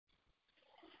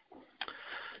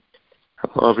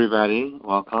Hello, everybody.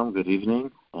 Welcome. Good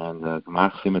evening, and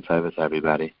Gemach Chima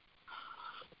everybody.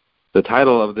 The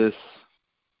title of this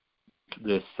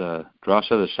drasha,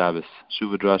 the Shabbos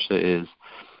Tshuva drasha, is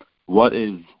 "What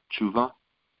is Tshuva?"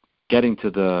 Getting to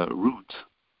the root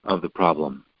of the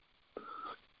problem.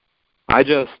 I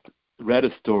just read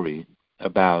a story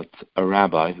about a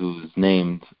rabbi who's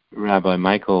named Rabbi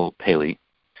Michael Paley,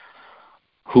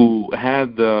 who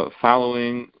had the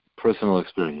following personal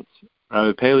experience.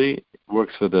 Rabbi Paley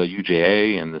works for the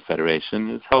UJA and the Federation,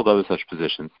 has held other such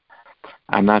positions.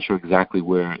 I'm not sure exactly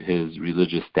where his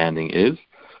religious standing is,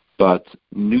 but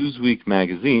Newsweek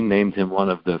magazine named him one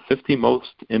of the 50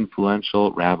 most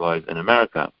influential rabbis in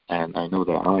America, and I know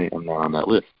that I am not on that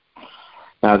list.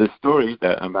 Now, this story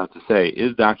that I'm about to say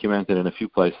is documented in a few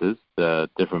places, the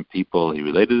different people he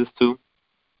related this to,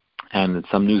 and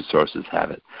some news sources have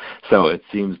it. So it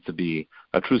seems to be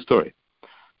a true story.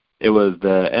 It was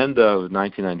the end of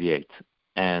 1998,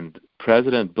 and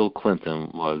President Bill Clinton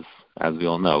was, as we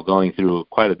all know, going through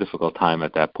quite a difficult time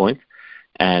at that point,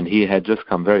 and he had just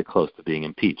come very close to being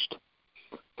impeached.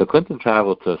 So Clinton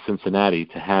traveled to Cincinnati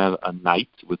to have a night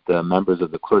with the members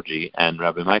of the clergy, and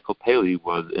Rabbi Michael Paley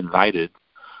was invited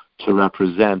to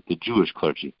represent the Jewish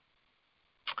clergy.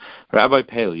 Rabbi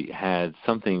Paley had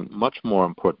something much more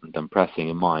important and pressing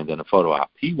in mind than a photo op.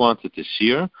 He wanted to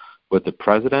share with the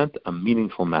president a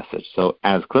meaningful message. So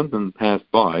as Clinton passed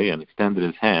by and extended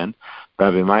his hand,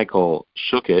 Rabbi Michael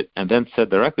shook it and then said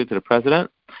directly to the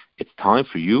president, "It's time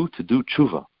for you to do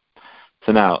tshuva."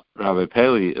 So now Rabbi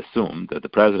Paley assumed that the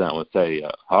president would say,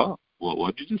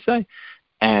 what did you say?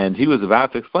 And he was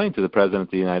about to explain to the president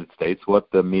of the United States what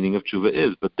the meaning of tshuva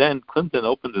is. But then Clinton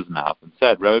opened his mouth and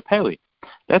said, "Rabbi Paley,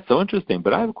 that's so interesting,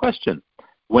 but I have a question.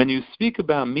 When you speak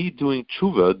about me doing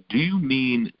tshuva, do you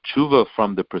mean tshuva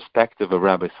from the perspective of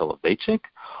Rabbi Soloveitchik,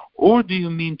 or do you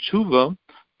mean tshuva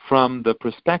from the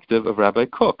perspective of Rabbi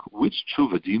Kook? Which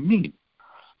tshuva do you mean?"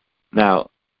 Now,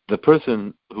 the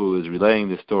person who is relaying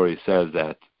this story says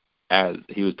that as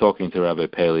he was talking to Rabbi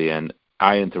Paley, and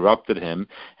I interrupted him,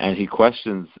 and he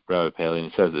questions Rabbi Paley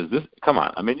and says, come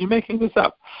on, you're making this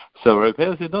up. So Rabbi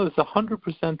Paley said, no, it's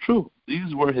 100% true.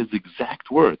 These were his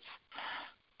exact words.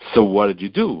 So what did you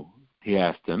do? He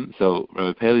asked him. So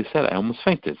Rabbi Paley said, I almost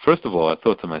fainted. First of all, I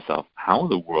thought to myself, how in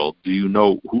the world do you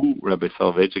know who Rabbi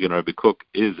Soloveitchik and Rabbi Kook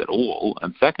is at all?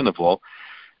 And second of all,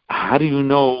 how do you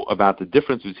know about the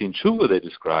difference between tshuva they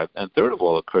described? And third of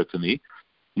all, it occurred to me,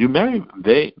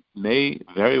 they may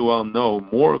very well know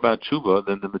more about tshuva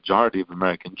than the majority of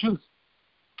American Jews.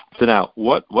 So now,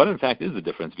 what in fact is the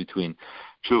difference between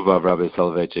tshuva of Rabbi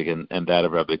Soloveitchik and that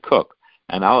of Rabbi Kook?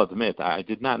 And I'll admit, I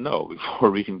did not know before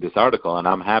reading this article, and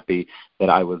I'm happy that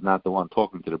I was not the one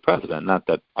talking to the president. Not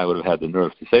that I would have had the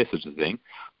nerve to say such a thing,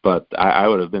 but I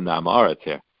would have been the Amaretz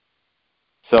here.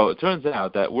 So it turns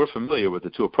out that we're familiar with the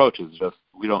two approaches, just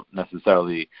we don't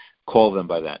necessarily call them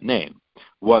by that name.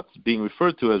 What's being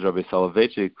referred to as Rabbi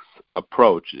Soloveitchik's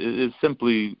approach is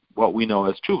simply what we know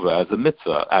as tshuva, as a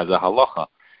mitzvah, as a halacha.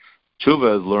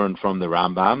 Tshuva is learned from the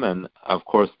Rambam, and of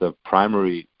course the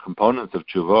primary components of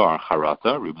tshuva are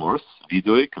charata, remorse,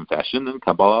 vidui, confession, and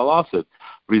kabbalah alasid,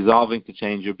 resolving to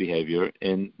change your behavior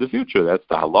in the future. That's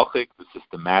the halachic, the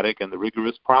systematic, and the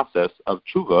rigorous process of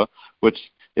tshuva, which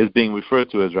is being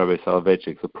referred to as Rabbi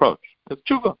Soloveitchik's approach. It's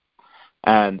tshuva.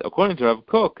 And according to Rav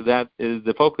Kook, that is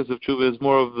the focus of tshuva is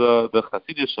more of the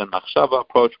Hasidic and Machshava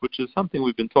approach, which is something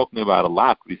we've been talking about a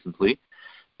lot recently.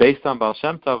 Based on Baal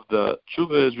Shem Tov, the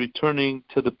tshuva is returning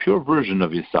to the pure version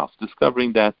of yourself,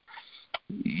 discovering that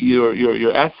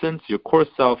your essence, your core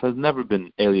self, has never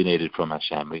been alienated from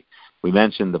Hashem. We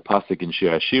mentioned the pasuk in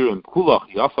Shir Hashirim, Kulach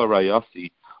Yafa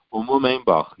Rayasi Umum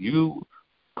Bach. You,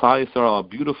 Klal Yisrael, are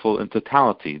beautiful in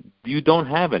totality. You don't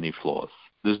have any flaws.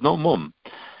 There's no mum.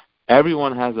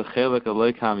 Everyone has a chelek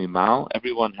aleikam imal.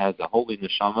 Everyone has a holy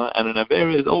neshama, and an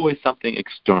avera is always something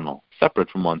external, separate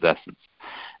from one's essence.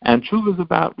 And tshuva is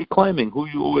about reclaiming who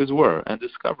you always were and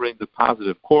discovering the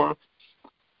positive core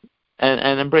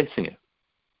and embracing it.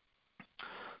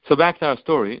 So back to our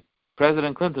story,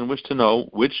 President Clinton wished to know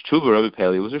which tshuva Rabbi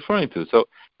Paley was referring to. So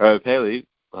Rabbi Paley,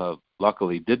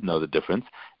 luckily, did know the difference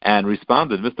and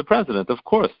responded, "Mr. President, of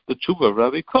course, the tshuva of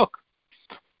Rabbi Kook."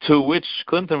 To which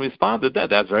Clinton responded,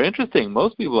 that's very interesting.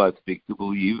 Most people I speak to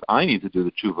believe I need to do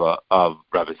the tshuva of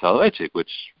Rabbi Soloveitchik,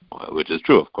 which is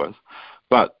true, of course.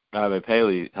 But Rabbi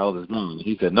Paley held his ground.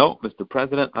 He said, "No, Mr.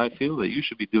 President, I feel that you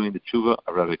should be doing the tshuva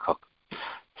of Rabbi Kook."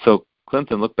 So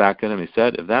Clinton looked back at him. He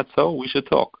said, "If that's so, we should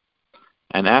talk."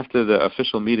 And after the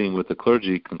official meeting with the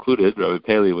clergy concluded, Rabbi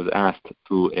Paley was asked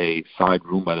to a side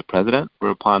room by the president,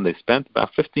 whereupon they spent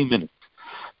about 15 minutes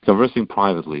conversing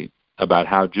privately about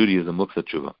how Judaism looks at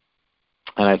tshuva.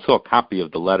 And I saw a copy of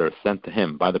the letter sent to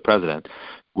him by the president,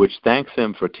 which thanks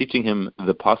him for teaching him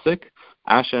the pasuk,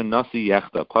 Asher Nasi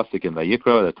Yechta, pasuk in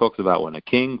Vayikra, that talks about when a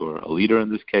king, or a leader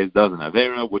in this case, does an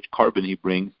Avera, which carbon he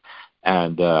brings.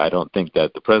 And I don't think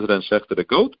that the president shechted a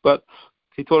goat, but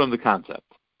he taught him the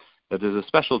concept, that there's a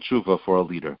special tshuva for a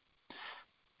leader.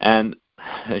 And,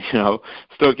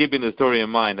 still keeping the story in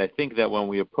mind, I think that when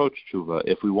we approach tshuva,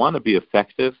 if we want to be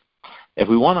effective, if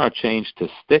we want our change to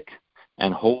stick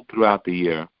and hold throughout the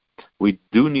year, we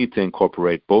do need to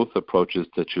incorporate both approaches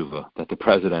to tshuva that the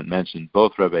president mentioned,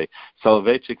 both Rabbi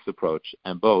Soloveitchik's approach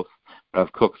and both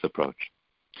Rav Kook's approach.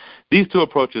 These two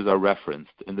approaches are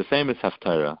referenced in the famous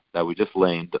Haftarah that we just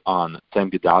learned on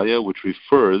Tzem Gedalia, which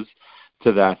refers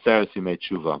to the Aseret Yimei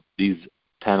Tshuva, these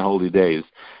 10 holy days.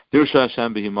 Dirsha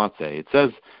Hashem Behimatzeh. It says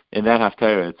in that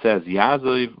Haftarah, it says,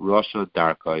 Yazav Rosha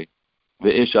Darkoi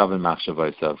Ve'ishav and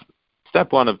Machshavaisav.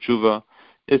 Step 1 of tshuva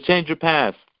is change your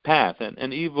path. And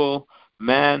an evil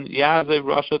man, Yazav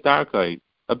Rosha Darkoi,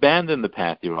 abandon the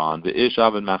path you're on.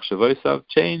 Ve'ishav and Machshavaisav,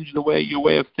 change your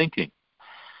way of thinking.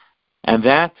 And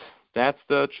that's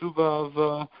the tshuva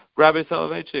of Rabbi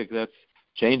Soloveitchik. That's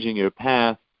changing your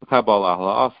path, Kabbalah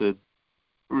Ha'asid,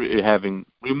 having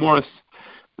remorse.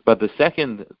 But the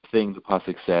second thing the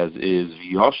pasuk says is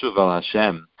Yoshuv al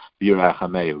Hashem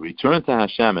v'yirachameu. Return to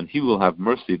Hashem and He will have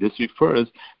mercy. This refers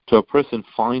to a person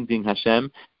finding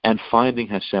Hashem and finding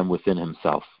Hashem within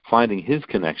himself, finding his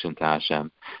connection to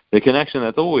Hashem, the connection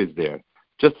that's always there,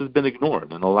 just has been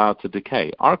ignored and allowed to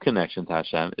decay. Our connection to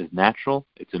Hashem is natural,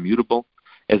 it's immutable,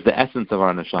 it's the essence of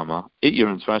our neshama. It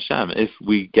yearns for Hashem. If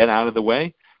we get out of the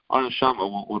way, our neshama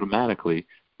will automatically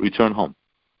return home.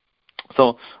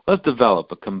 So let's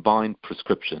develop a combined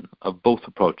prescription of both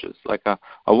approaches, like a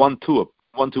one-two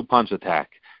punch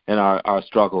attack in our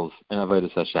struggles in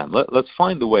Avodas Hashem. Let's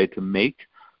find a way to make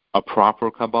a proper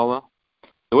Kabbalah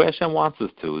the way Hashem wants us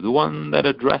to, the one that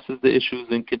addresses the issues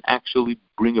and can actually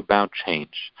bring about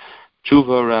change.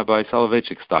 Tshuva Rabbi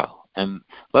Soloveitchik style. And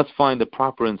let's find the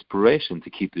proper inspiration to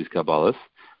keep these Kabbalahs,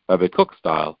 Rabbi Kook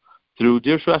style, through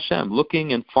Dirshu Hashem,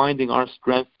 looking and finding our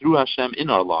strength through Hashem in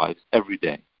our lives every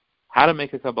day. How to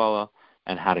make a Kabbalah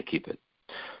and how to keep it.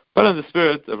 But in the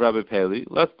spirit of Rabbi Paley,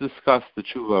 let's discuss the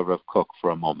tshuva of Rav Kook for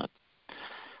a moment.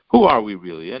 Who are we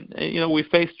really? And we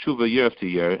face tshuva year after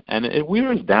year, and it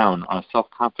wears down our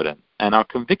self-confidence and our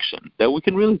conviction that we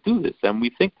can really do this. And we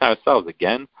think to ourselves,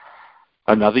 again,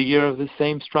 another year of the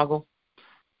same struggle?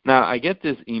 Now, I get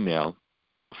this email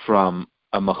from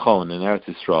a Machon in Eretz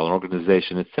Yisrael, an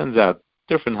organization. It sends out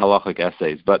different halachic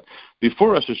essays. But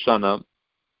before Rosh Hashanah,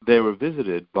 they were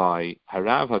visited by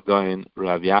Harav Hagaon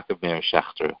Rav Yaakov Meir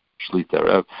Shechter, Shlita.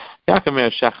 Rav Yaakov Meir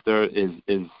Shechter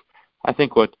is, I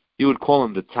think, what you would call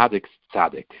him the Tzaddik's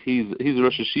Tzaddik. He's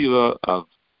Rosh Hashiva of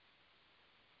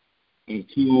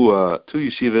two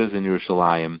yeshivas in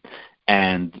Yerushalayim,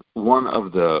 and one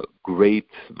of the great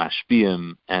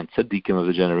mashpiyim and tzaddikim of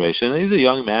the generation. He's a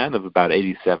young man of about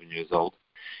 87 years old,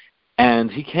 and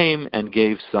he came and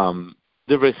gave some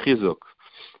divrei chizuk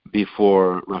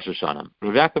before Rosh Hashanah.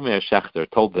 Rav Yaakov Meir Shechter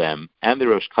told them, and the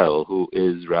Rosh Kollel, who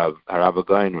is Rav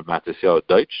Hagaon Rav Matisyahu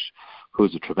Deutsch,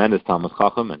 who's a tremendous Talmud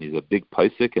Chacham, and he's a big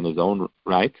Paisik in his own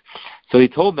right. So he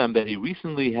told them that he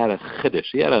recently had a chiddush,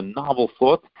 he had a novel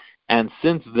thought, and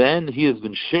since then he has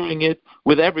been sharing it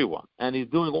with everyone, and he's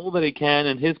doing all that he can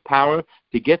in his power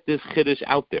to get this chiddush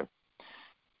out there.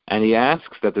 And he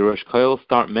asks that the Rosh Kollel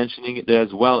start mentioning it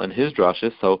as well in his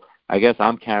drashas, so I guess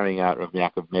I'm carrying out Rav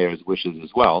Yaakov Meir's wishes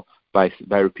as well by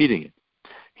repeating it.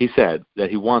 He said that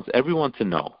he wants everyone to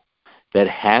know that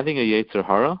having a Yetzer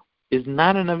Hara is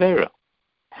not an Avera.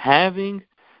 Having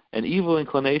an evil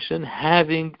inclination,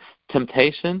 having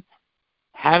temptation,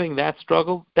 having that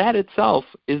struggle, that itself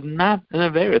is not an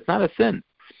Avera. It's not a sin.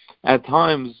 At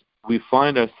times, we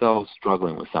find ourselves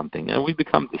struggling with something, and we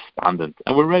become despondent,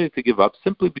 and we're ready to give up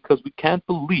simply because we can't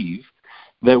believe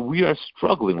that we are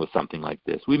struggling with something like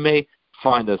this. We may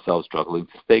find ourselves struggling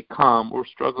to stay calm or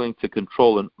struggling to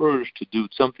control an urge to do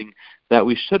something that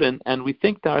we shouldn't, and we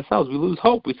think to ourselves, we lose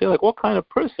hope. We say, like, what kind of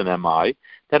person am I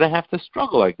that I have to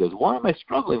struggle like this? Why am I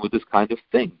struggling with this kind of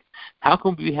thing? How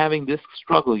can we be having this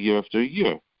struggle year after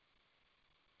year?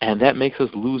 And that makes us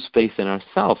lose faith in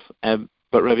ourselves.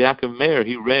 But Rav Yaakov Meir,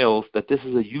 he rails that this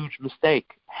is a huge mistake.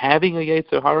 Having a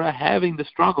Yetzer Hara, having the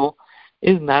struggle,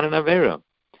 is not an Avera.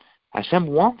 Hashem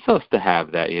wants us to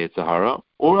have that Yetzer Hara,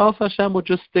 or else Hashem would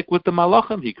just stick with the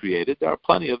Malachim He created. There are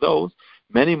plenty of those,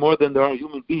 many more than there are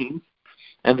human beings,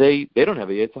 and they don't have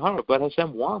a Yetzer Hara. But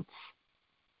Hashem wants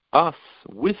us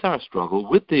with our struggle,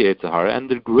 with the Yetzer Hara, and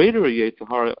the greater a Yetzer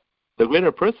Hara, the greater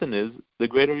a person is, the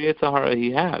greater Yetzer Hara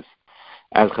he has.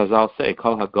 As Chazal say,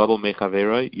 Kol hagadol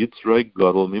mechaveroi yitzroi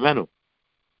gadol mimenu.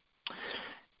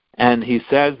 And he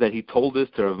says that he told this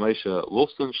to Rav Moshe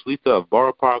Wolfson, Shlita of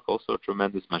Borough Park, also a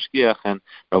tremendous mashgiach, and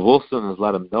Rav Wolfson has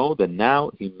let him know that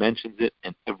now he mentions it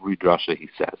in every drasha he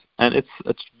says. And it's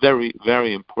a very,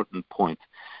 very important point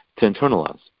to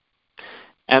internalize.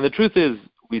 And the truth is,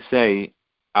 we say,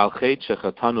 Al chet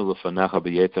shechatanu lefanecha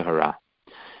b'yetzer hara.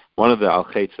 One of the al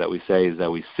chets that we say is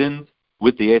that we sinned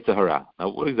with the Yetzer Hara. Now,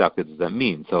 what exactly does that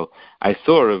mean? So, I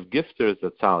saw of Gifters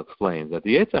that Tzal explains that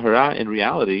the Yetzer Hara, in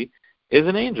reality, is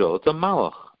an angel. It's a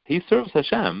malach. He serves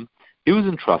Hashem. He was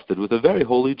entrusted with a very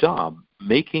holy job,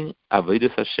 making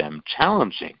Avodas Hashem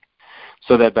challenging,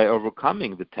 so that by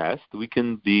overcoming the test, we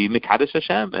can be Mekadesh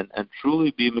Hashem and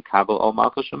truly be Mekabel al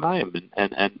Malchus Shemayim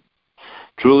and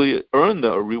truly earn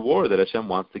the reward that Hashem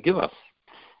wants to give us.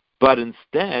 But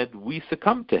instead, we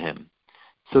succumb to him.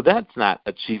 So that's not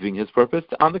achieving his purpose.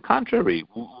 On the contrary,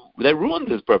 that ruined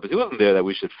his purpose. He wasn't there that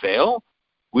we should fail.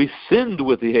 We sinned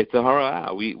with the Yetzer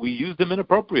Hara. We used him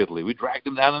inappropriately. We dragged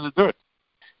him down in the dirt.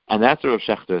 And that's what Rav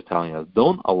Shechter is telling us.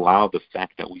 Don't allow the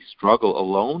fact that we struggle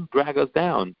alone drag us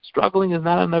down. Struggling is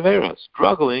not an avera.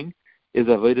 Struggling is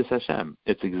avodas Hashem.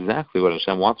 It's exactly what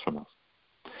Hashem wants from us.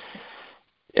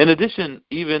 In addition,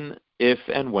 even if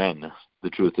and when the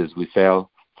truth is we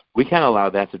fail, we can't allow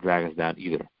that to drag us down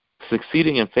either.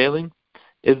 Succeeding and failing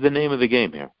is the name of the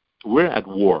game here. We're at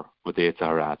war with the Yetzer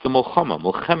Hara. It's a mulchama,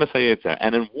 mulchemes hayetzer.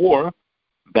 And in war,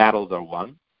 battles are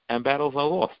won and battles are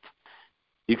lost.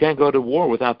 You can't go to war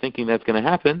without thinking that's going to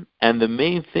happen. And the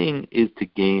main thing is to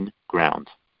gain ground.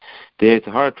 The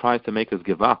Yetzer Hara tries to make us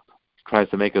give up, tries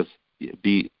to make us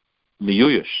be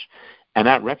miyuyish, and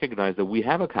not recognize that we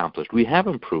have accomplished, we have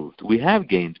improved, we have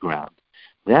gained ground.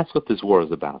 That's what this war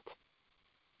is about.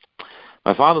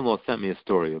 My father-in-law sent me a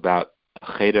story about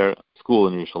a cheder school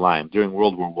in Yerushalayim during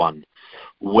World War I,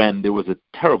 when there was a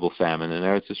terrible famine in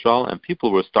Eretz Yisrael, and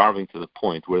people were starving to the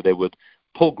point where they would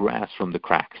pull grass from the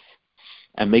cracks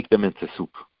and make them into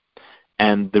soup.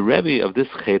 And the Rebbe of this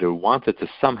cheder wanted to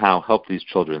somehow help these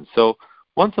children. So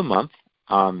once a month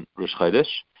on Rosh Chodesh,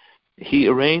 he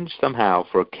arranged somehow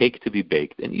for a cake to be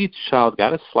baked, and each child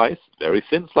got a slice, very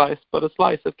thin slice, but a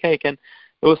slice of cake, and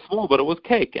it was small, but it was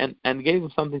cake, and gave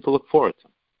him something to look forward to.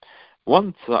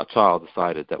 One child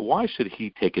decided that why should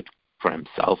he take it for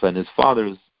himself, and his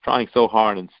father's trying so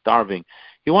hard and starving.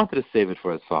 He wanted to save it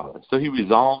for his father. So he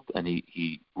resolved, and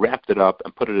he wrapped it up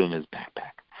and put it in his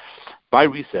backpack. By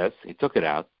recess, he took it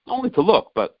out, only to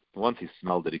look, but once he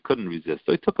smelled it, he couldn't resist.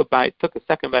 So he took a bite, took a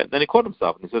second bite, and then he caught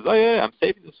himself, and he says, yeah, I'm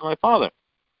saving this for my father.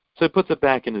 So he puts it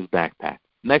back in his backpack.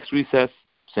 Next recess,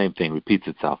 same thing, repeats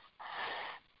itself.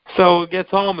 So he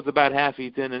gets home, it's about half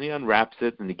eaten, and he unwraps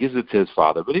it, and he gives it to his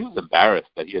father. But he was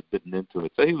embarrassed that he had bitten into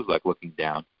it, so he was like looking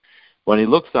down. When he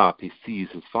looks up, he sees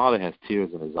his father has tears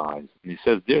in his eyes. And he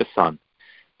says, dear son,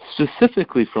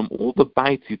 specifically from all the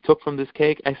bites you took from this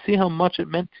cake, I see how much it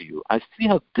meant to you. I see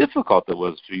how difficult it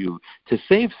was for you to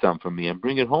save some for me and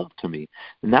bring it home to me.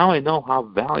 Now I know how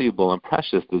valuable and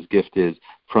precious this gift is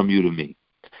from you to me.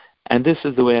 And this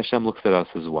is the way Hashem looks at us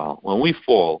as well. When we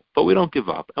fall, but we don't give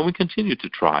up, and we continue to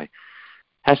try.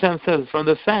 Hashem says, from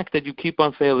the fact that you keep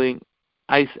on failing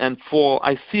and fall,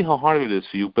 I see how hard it is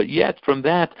for you, but yet from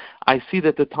that, I see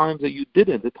that the times that you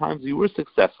didn't, the times you were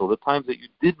successful, the times that you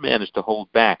did manage to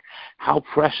hold back, how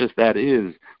precious that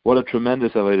is. What a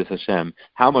tremendous avodas Hashem,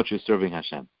 how much you're serving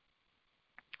Hashem.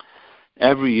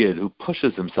 Every Yid who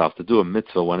pushes himself to do a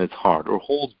mitzvah when it's hard, or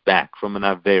holds back from an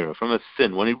avera, from a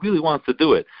sin, when he really wants to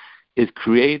do it, is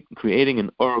creating an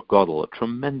Or Gadol, a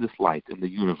tremendous light in the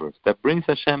universe that brings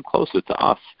Hashem closer to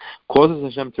us, causes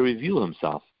Hashem to reveal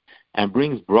himself, and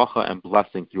brings bracha and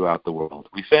blessing throughout the world.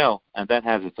 We fail, and that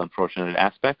has its unfortunate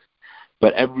aspects,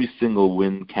 but every single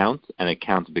win counts, and it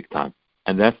counts big time.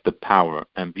 And that's the power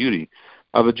and beauty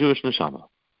of a Jewish neshama.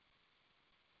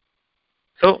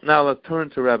 So now let's turn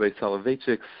to Rabbi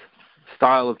Soloveitchik's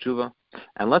style of tshuva,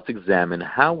 and let's examine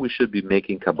how we should be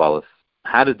making Kabbalahs,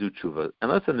 how to do tshuva,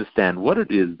 and let's understand what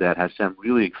it is that Hashem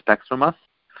really expects from us,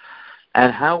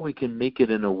 and how we can make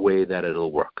it in a way that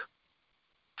it'll work.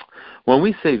 When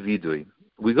we say vidui,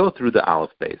 we go through the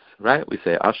aleph base, right? We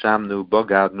say ashamnu,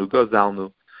 bogadnu,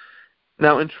 gozalnu.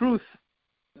 Now, in truth,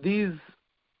 these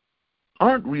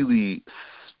aren't really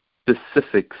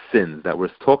specific sins that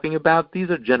we're talking about. These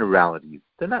are generalities.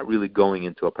 They're not really going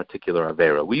into a particular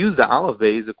avera. We use the aleph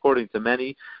base, according to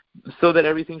many, so that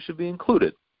everything should be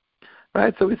included.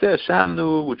 Right? So we say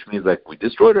Hashamnu, which means like we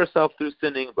destroyed ourselves through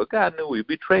sinning. Bogadnu, we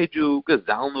betrayed you.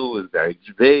 Gazalnu is very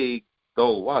vague.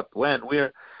 So what, when,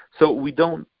 where. So we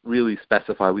don't really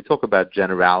specify. We talk about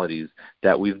generalities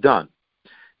that we've done.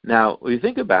 Now, when you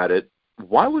think about it,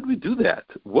 why would we do that?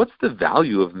 What's the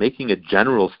value of making a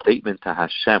general statement to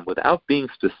Hashem without being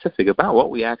specific about what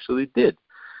we actually did?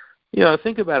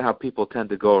 Think about how people tend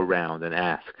to go around and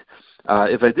ask,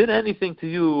 if I did anything to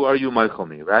you, are you Michael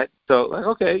me, right? So,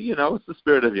 okay, it's the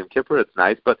spirit of Yom Kippur, it's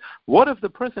nice, but what if the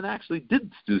person actually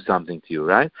did do something to you,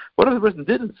 right? What if the person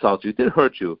did insult you, did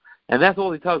hurt you, and that's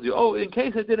all he tells you? Oh, in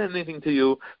case I did anything to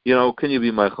you, can you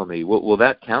be Michael me? Will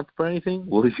that count for anything?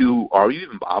 Are you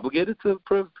even obligated to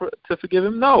forgive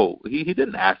him? No, he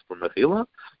didn't ask for mechila.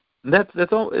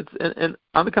 That's all. And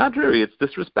on the contrary, it's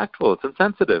disrespectful, it's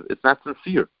insensitive, it's not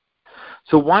sincere.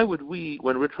 So why would we,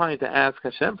 when we're trying to ask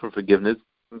Hashem for forgiveness,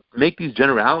 make these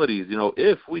generalities?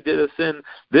 If we did a sin,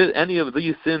 did any of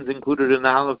these sins included in the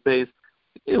Aleph base,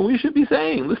 we should be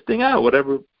saying, listing out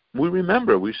whatever we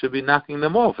remember. We should be knocking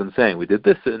them off and saying, we did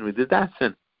this sin, we did that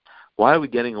sin. Why are we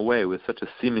getting away with such a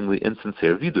seemingly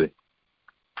insincere vidui?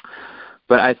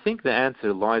 But I think the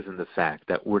answer lies in the fact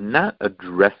that we're not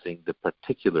addressing the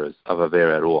particulars of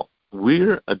Avera at all.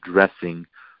 We're addressing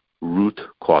root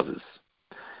causes.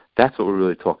 That's what we're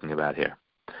really talking about here.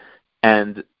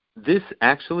 And this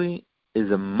actually is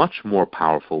a much more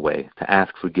powerful way to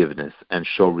ask forgiveness and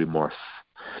show remorse.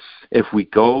 If we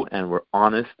go and we're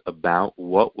honest about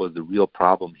what was the real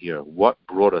problem here, what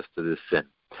brought us to this sin.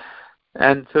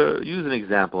 And to use an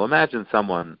example, imagine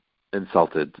someone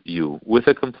insulted you with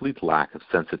a complete lack of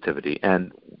sensitivity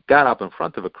and got up in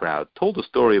front of a crowd, told a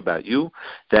story about you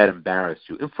that embarrassed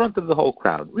you in front of the whole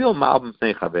crowd. Real malbim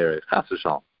pnei chaverei, chas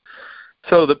v'shalom.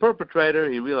 So the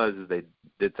perpetrator, he realizes they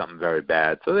did something very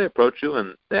bad. So they approach you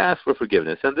and they ask for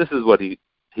forgiveness. And this is what he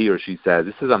or she says.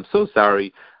 He says, I'm so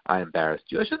sorry I embarrassed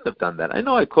you. I shouldn't have done that. I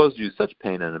know I caused you such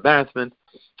pain and embarrassment.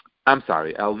 I'm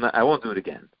sorry. I won't do it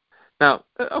again. Now,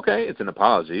 okay, it's an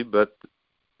apology, but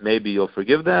maybe you'll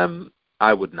forgive them.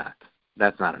 I would not.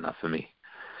 That's not enough for me.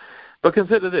 But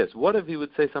consider this. What if he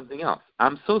would say something else?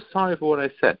 I'm so sorry for what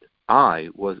I said. I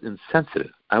was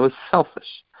insensitive. I was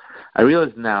selfish. I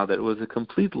realize now that it was a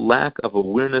complete lack of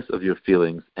awareness of your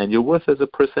feelings and your worth as a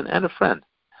person and a friend.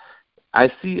 I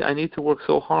see I need to work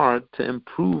so hard to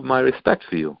improve my respect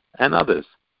for you and others.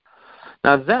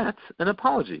 Now that's an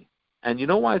apology. And you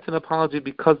know why it's an apology?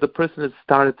 Because the person has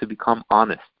started to become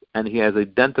honest and he has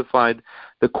identified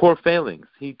the core failings.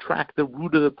 He tracked the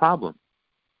root of the problem.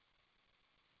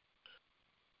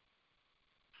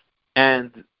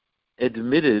 And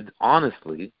admitted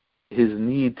honestly his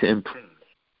need to improve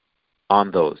on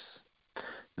those.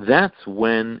 That's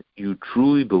when you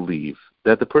truly believe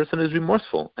that the person is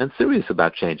remorseful and serious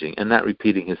about changing and not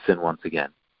repeating his sin once again.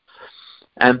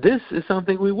 And this is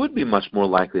something we would be much more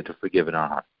likely to forgive in our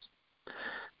hearts.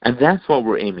 And that's what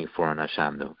we're aiming for on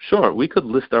Hashamnu. Sure, we could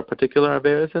list our particular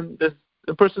averas, and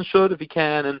the person should if he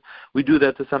can, and we do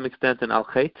that to some extent in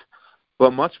Al-Khayt.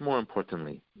 But much more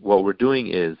importantly, what we're doing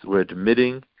is we're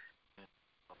admitting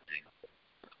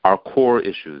our core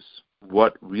issues,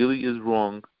 what really is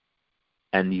wrong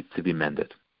and needs to be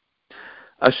mended.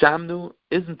 Ashamnu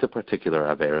isn't a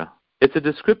particular Avera. It's a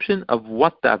description of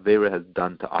what the Avera has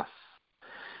done to us.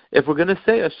 If we're going to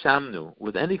say Ashamnu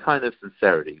with any kind of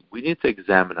sincerity, we need to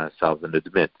examine ourselves and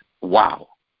admit, wow,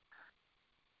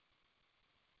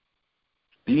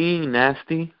 being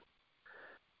nasty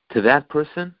to that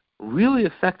person really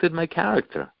affected my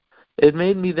character. It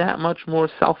made me that much more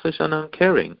selfish and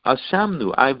uncaring.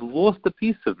 Ashamnu, I've lost a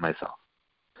piece of myself.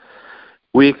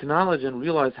 We acknowledge and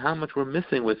realize how much we're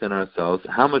missing within ourselves,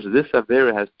 how much this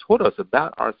Avera has taught us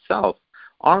about ourselves,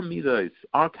 our midas,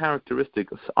 our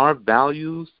characteristics, our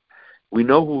values. We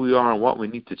know who we are and what we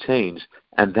need to change,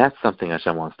 and that's something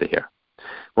Hashem wants to hear.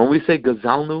 When we say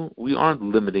Gazalnu, we aren't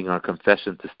limiting our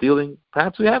confession to stealing.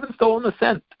 Perhaps we haven't stolen a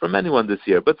cent from anyone this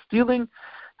year, but stealing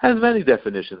has many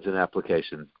definitions and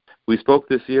applications. We spoke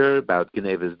this year about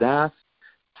Genevas Das,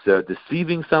 so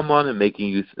deceiving someone and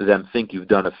making them think you've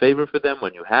done a favor for them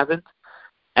when you haven't.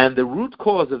 And the root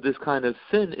cause of this kind of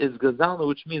sin is Gazalnu,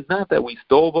 which means not that we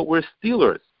stole, but we're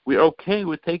stealers. We're okay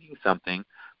with taking something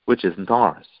which isn't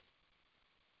ours.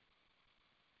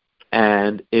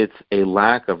 And it's a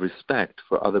lack of respect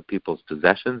for other people's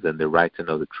possessions and their right to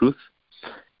know the truth.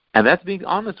 And that's being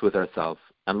honest with ourselves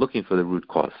and looking for the root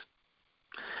cause.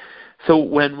 So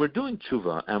when we're doing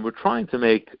tshuva and we're trying to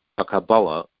make a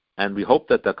Kabbalah, and we hope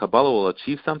that the Kabbalah will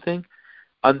achieve something,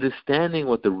 understanding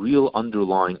what the real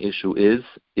underlying issue is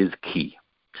key.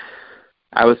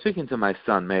 I was speaking to my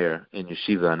son, Meir, in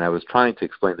yeshiva, and I was trying to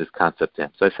explain this concept to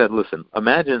him. So I said, listen,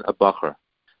 imagine a bacher.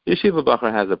 Yeshiva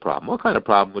bacher has a problem. What kind of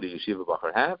problem would a yeshiva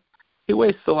bacher have? He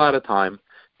wastes a lot of time.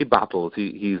 He battles.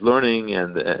 He's learning,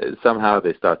 and somehow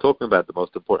they start talking about the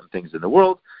most important things in the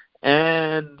world,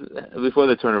 and before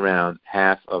they turn around,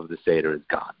 half of the Seder is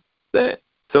gone.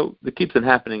 So it keeps on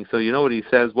happening. So you know what he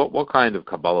says? What kind of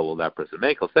Kabbalah will that person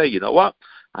make? He'll say, you know what?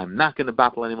 I'm not going to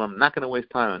battle anymore. I'm not going to waste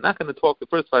time. I'm not going to talk the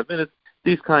first 5 minutes.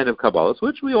 These kind of Kabbalahs,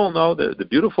 which we all know, they're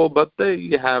beautiful, but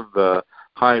they have a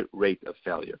high rate of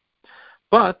failure.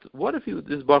 But what if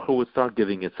this Baruch Hu would start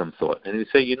giving it some thought? And he'd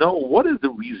say, you know, what is the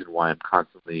reason why I'm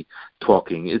constantly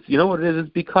talking? It's, you know what it is?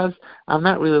 It's because I'm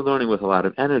not really learning with a lot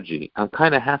of energy. I'm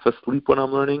kind of half asleep when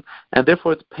I'm learning, and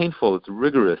therefore it's painful, it's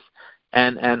rigorous.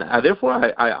 And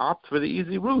therefore I opt for the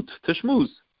easy route to schmooze.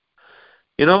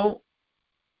 You know,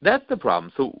 that's the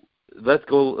problem. So let's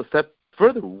go a step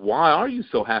further. Why are you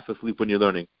so half asleep when you're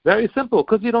learning? Very simple,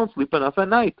 because you don't sleep enough at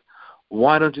night.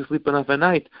 Why don't you sleep enough at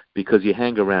night? Because you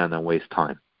hang around and waste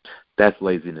time. That's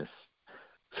laziness.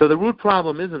 So the root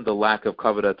problem isn't the lack of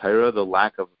Kavod Torah, the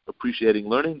lack of appreciating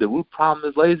learning. The root problem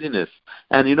is laziness.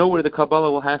 And you know where the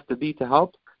Kabbalah will have to be to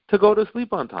help? To go to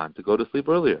sleep on time, to go to sleep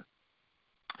earlier.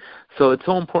 So it's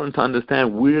so important to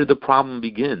understand where the problem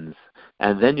begins,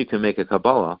 and then you can make a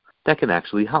Kabbalah that can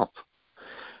actually help.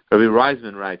 Rabbi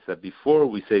Reisman writes that before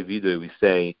we say Vidui, we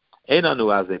say,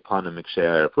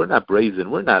 if we're not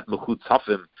brazen, we're not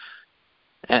mechutzafim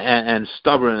and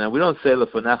stubborn, and we don't say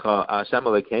lefanecha Hashem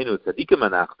Elokeinu tzadikim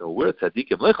anachnu, we're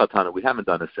tzadikim lechatanu, we haven't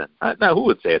done a sin. Now, who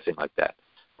would say a thing like that?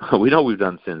 We know we've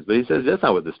done sins, but he says that's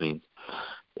not what this means.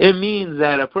 It means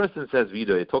that a person says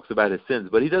Vidui, he talks about his sins,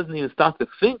 but he doesn't even start to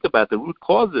think about the root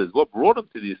causes, what brought him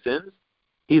to these sins.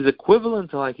 He's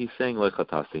equivalent to like he's saying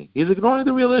lechatasi. He's ignoring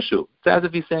the real issue. It's as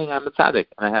if he's saying I'm a tzaddik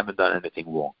and I haven't done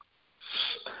anything wrong.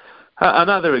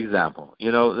 Another example,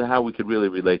 you know, how we could really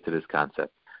relate to this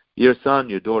concept. Your son,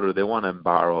 your daughter, they want to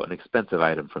borrow an expensive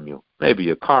item from you. Maybe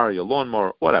your car, your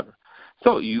lawnmower, whatever.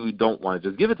 So you don't want to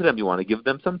just give it to them. You want to give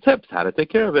them some tips, how to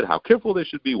take care of it, how careful they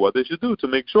should be, what they should do to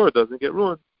make sure it doesn't get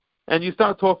ruined. And you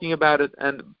start talking about it,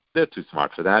 and they're too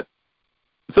smart for that.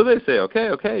 So they say,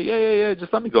 okay, yeah,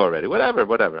 just let me go already.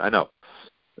 Whatever, I know.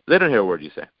 They don't hear a word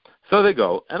you say. So they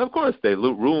go, and of course they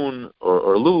ruin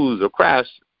or lose or crash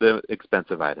the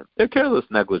expensive item. They're careless,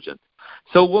 negligent.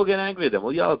 So we'll get angry at them,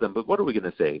 we'll yell at them, but what are we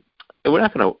going to say? We're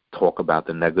not going to talk about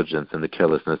the negligence and the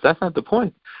carelessness. That's not the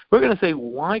point. We're going to say,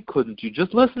 why couldn't you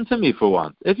just listen to me for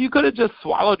once? If you could have just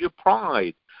swallowed your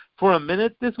pride for a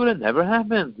minute, this would have never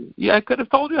happened. Yeah, I could have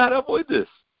told you how to avoid this.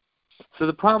 So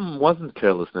the problem wasn't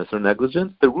carelessness or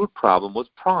negligence. The root problem was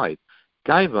pride,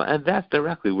 gaiva, and that's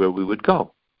directly where we would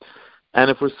go. And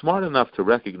if we're smart enough to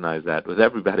recognize that with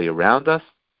everybody around us,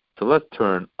 so let's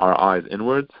turn our eyes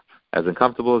inwards, as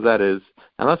uncomfortable as that is,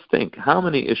 and let's think how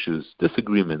many issues,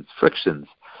 disagreements, frictions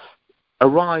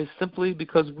arise simply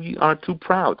because we are too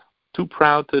proud to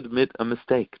admit a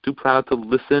mistake, too proud to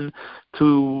listen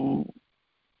to,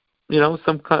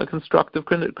 some kind of constructive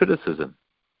criticism.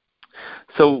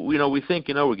 So, we think,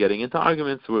 we're getting into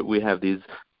arguments, we have these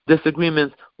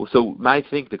disagreements. So I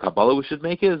think the Kabbalah we should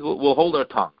make is we'll hold our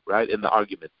tongue, right, in the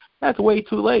argument. That's way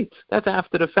too late. That's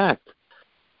after the fact.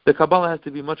 The Kabbalah has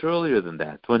to be much earlier than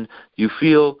that. When you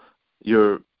feel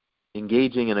you're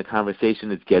engaging in a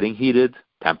conversation, it's getting heated,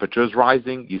 temperature's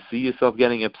rising, you see yourself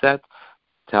getting upset,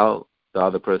 tell the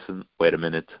other person, wait a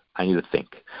minute, I need to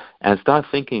think. And start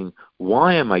thinking,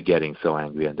 why am I getting so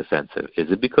angry and defensive?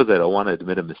 Is it because I don't want to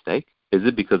admit a mistake? Is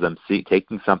it because I'm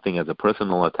taking something as a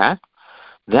personal attack?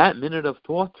 That minute of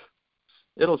thought,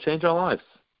 it'll change our lives.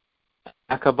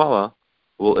 Kabbalah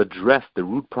will address the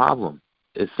root problem.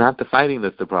 It's not the fighting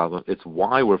that's the problem. It's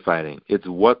why we're fighting. It's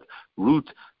what root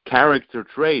character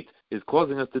trait is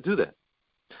causing us to do that.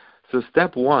 So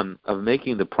step one of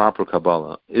making the proper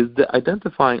Kabbalah is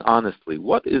identifying honestly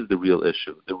what is the real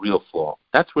issue, the real flaw.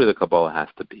 That's where the Kabbalah has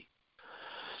to be.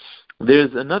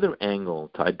 There's another angle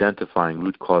to identifying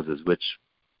root causes, which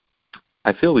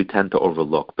I feel we tend to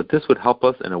overlook, but this would help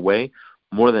us in a way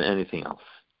more than anything else.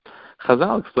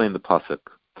 Chazal explained the pasuk.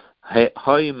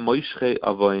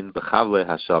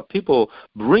 People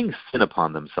bring sin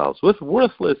upon themselves with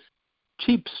worthless,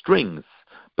 cheap strings,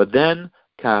 but then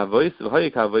their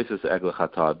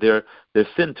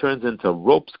sin turns into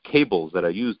ropes, cables that are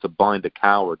used to bind a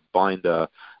cow or bind a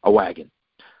wagon.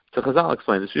 So Chazal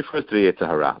explained this refers to the Yetzer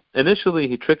Hara. Initially,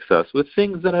 he tricks us with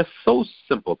things that are so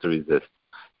simple to resist,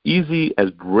 easy as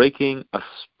breaking a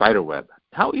spider web.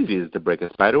 How easy is it to break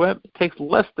a spider web? It takes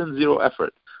less than zero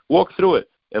effort. Walk through it.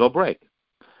 It'll break.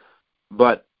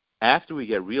 But after we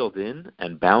get reeled in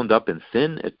and bound up in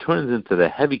sin, it turns into the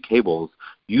heavy cables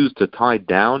used to tie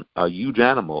down a huge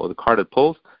animal or the cart it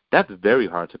pulls. That's very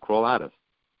hard to crawl out of.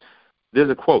 There's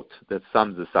a quote that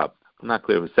sums this up. I'm not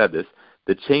clear who said this.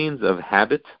 The chains of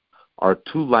habit are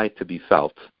too light to be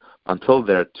felt until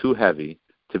they're too heavy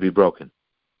to be broken.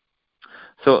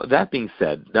 So that being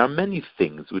said, there are many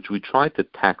things which we try to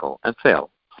tackle and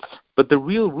fail. But the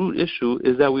real root issue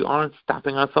is that we aren't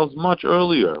stopping ourselves much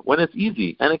earlier when it's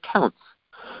easy and it counts.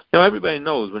 Now, everybody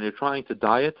knows when you're trying to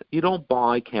diet, you don't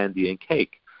buy candy and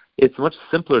cake. It's much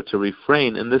simpler to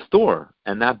refrain in the store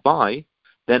and not buy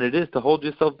than it is to hold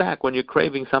yourself back when you're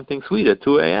craving something sweet at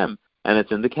 2 a.m. and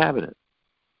it's in the cabinet.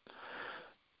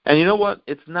 And you know what?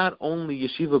 It's not only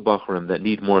yeshiva bachurim that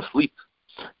need more sleep.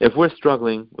 If we're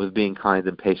struggling with being kind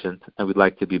and patient and we'd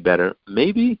like to be better,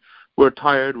 maybe we're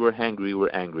tired, we're hangry, we're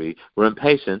angry, we're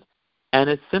impatient, and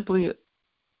it's simply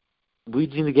we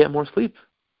need to get more sleep.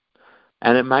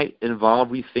 And it might involve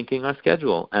rethinking our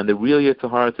schedule. And the real Yetzer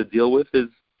Hara to deal with is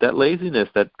that laziness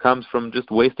that comes from just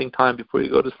wasting time before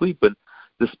you go to sleep and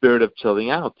the spirit of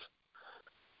chilling out.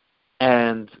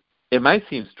 And it might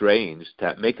seem strange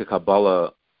to make a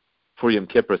Kabbalah for Yom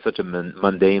Kippur such a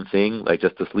mundane thing, like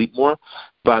just to sleep more.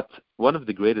 But one of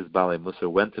the greatest Balei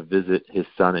Musar went to visit his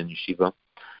son in yeshiva,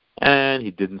 and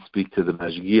he didn't speak to the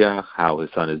Mashgiach how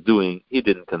his son is doing. He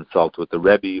didn't consult with the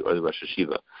Rebbe or the Rosh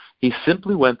Hashiva. He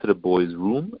simply went to the boy's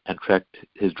room and checked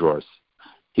his drawers.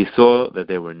 He saw that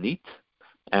they were neat,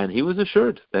 and he was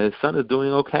assured that his son is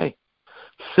doing okay.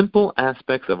 Simple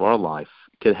aspects of our life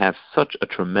can have such a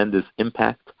tremendous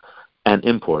impact and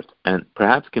import, and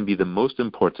perhaps can be the most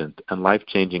important and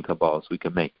life-changing Kabbalahs we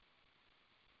can make.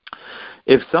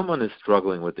 If someone is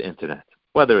struggling with the internet,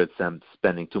 whether it's them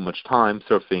spending too much time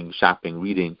surfing, shopping,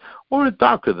 reading, or it's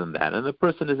darker than that, and the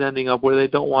person is ending up where they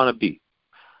don't want to be.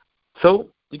 So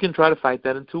you can try to fight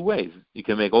that in two ways. You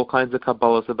can make all kinds of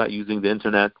Kabbalahs about using the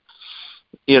internet,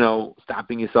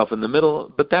 stopping yourself in the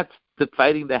middle, but that's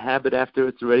fighting the habit after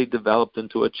it's already developed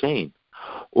into a chain.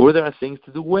 Or there are things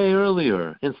to do way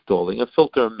earlier, installing a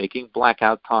filter, making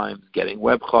blackout times, getting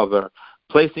web cover,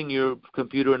 placing your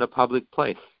computer in a public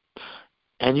place.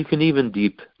 And you can even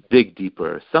dig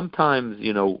deeper. Sometimes,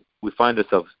 we find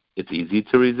ourselves, it's easy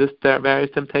to resist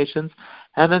various temptations,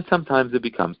 and then sometimes it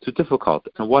becomes too difficult.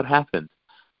 And what happened?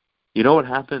 You know what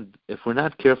happened? If we're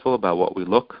not careful about what we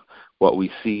look, what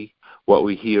we see, what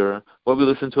we hear, what we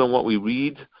listen to, and what we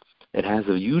read, it has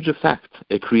a huge effect.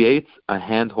 It creates a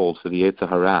handhold for the Yetzer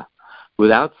Hara.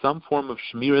 Without some form of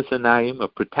shmiras anayim,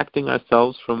 of protecting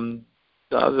ourselves from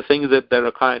the things that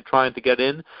are trying to get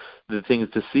in, the things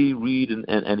to see, read,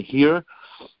 and hear,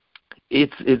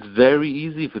 it's very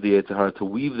easy for the Yetzer Hara to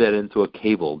weave that into a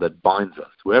cable that binds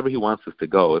us wherever he wants us to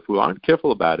go. If we aren't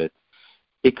careful about it,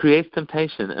 it creates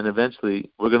temptation, and eventually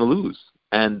we're going to lose.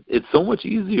 And it's so much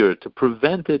easier to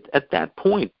prevent it at that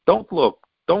point. Don't look.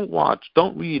 Don't watch,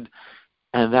 don't read,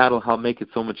 and that'll help make it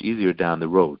so much easier down the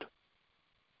road.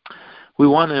 We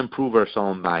want to improve our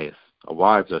shalom bayis, our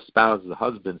wives, our spouses, our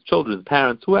husbands, children,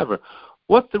 parents, whoever.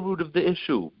 What's the root of the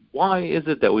issue? Why is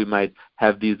it that we might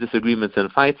have these disagreements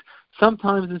and fights?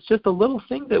 Sometimes it's just a little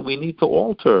thing that we need to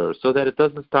alter so that it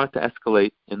doesn't start to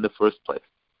escalate in the first place.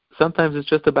 Sometimes it's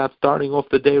just about starting off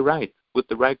the day right, with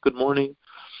the right good morning,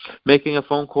 making a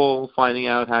phone call, finding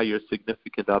out how your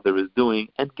significant other is doing,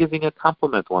 and giving a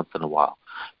compliment once in a while.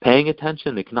 Paying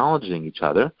attention, acknowledging each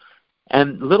other,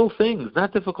 and little things,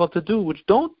 not difficult to do, which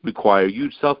don't require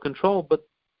huge self-control, but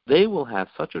they will have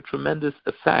such a tremendous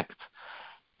effect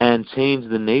and change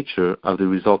the nature of the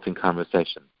resulting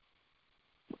conversation.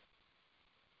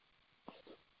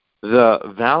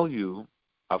 The value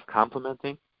of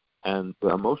complimenting and the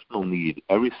emotional need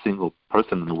every single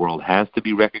person in the world has to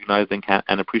be recognized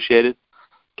and appreciated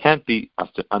can't be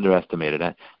underestimated.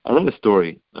 I read a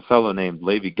story, a fellow named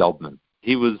Levi Geldman.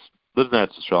 He lived in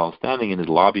Eretz Yisrael, standing in his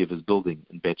lobby of his building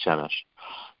in Beit Shemesh,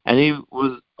 and he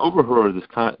was overheard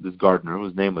this gardener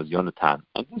whose name was Yonatan.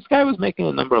 And this guy was making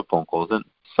a number of phone calls, and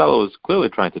this fellow was clearly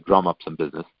trying to drum up some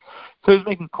business. So he was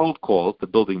making cold calls to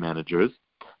building managers,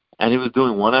 and he was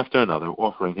doing one after another,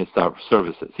 offering his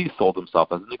services. He sold himself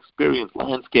as an experienced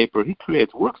landscaper. He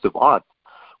creates works of art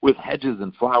with hedges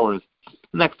and flowers.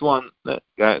 Next one, the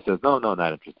guy says, no, not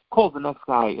interested. Calls the next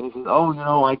guy, and he says,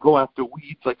 I go after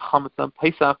weeds like hummus and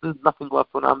Pesach. There's nothing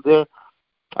left when I'm there.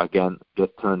 Again,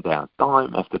 gets turned down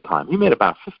time after time. He made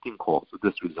about 15 calls with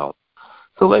this result.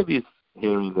 So Levi's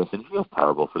hearing this, and he feels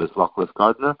terrible for this luckless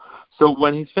gardener. So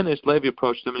when he's finished, Levi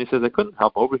approached him, and he says, I couldn't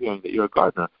help overhearing that you're a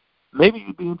gardener. Maybe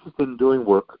you'd be interested in doing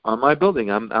work on my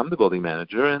building. I'm the building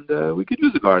manager, and we could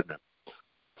use a gardener.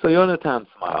 So Yonatan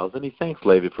smiles, and he thanks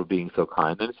Levi for being so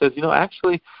kind. And he says,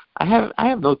 actually, I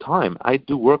have no time. I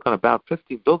do work on about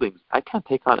 50 buildings. I can't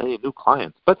take on any new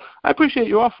clients, but I appreciate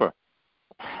your offer.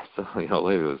 So,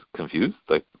 Levi was confused.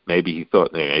 Like, maybe he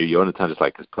thought, maybe Yonatan just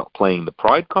like is playing the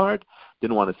pride card,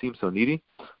 didn't want to seem so needy.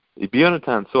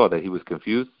 Yonatan saw that he was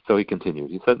confused, so he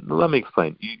continued. He said, let me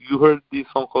explain. You heard these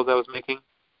phone calls I was making?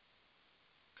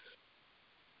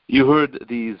 You heard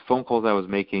these phone calls I was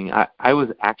making. I was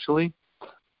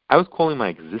calling my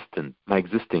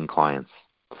existing clients.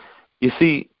 You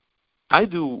see, I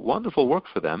do wonderful work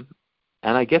for them,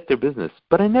 and I get their business,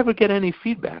 but I never get any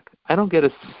feedback. I don't get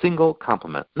a single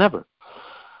compliment, never.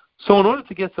 So in order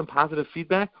to get some positive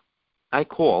feedback, I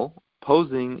call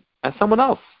posing as someone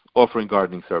else offering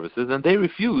gardening services, and they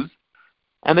refuse,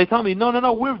 and they tell me,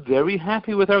 no, we're very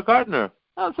happy with our gardener.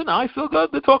 Oh, so now I feel good.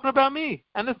 They're talking about me,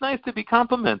 and it's nice to be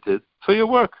complimented for your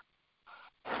work.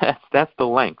 That's the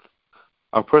length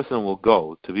a person will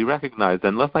go to be recognized,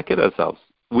 and let's not kid ourselves.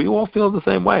 We all feel the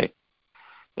same way.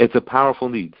 It's a powerful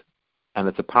need, and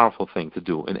it's a powerful thing to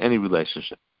do in any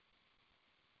relationship.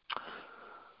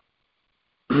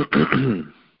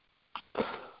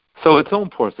 So it's so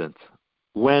important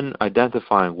when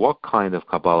identifying what kind of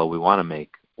Kabbalah we want to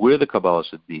make, where the Kabbalah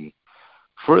should be.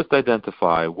 First,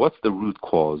 identify what's the root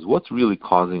cause, what's really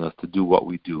causing us to do what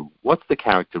we do, what's the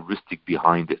characteristic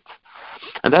behind it.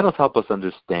 And that'll help us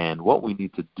understand what we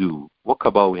need to do, what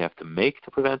Kabbalah we have to make to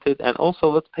prevent it, and also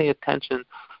let's pay attention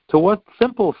to what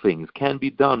simple things can be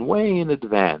done way in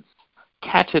advance.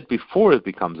 Catch it before it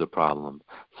becomes a problem.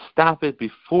 Stop it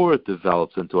before it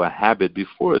develops into a habit,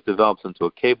 before it develops into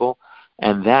a cable,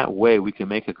 and that way we can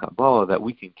make a Kabbalah that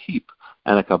we can keep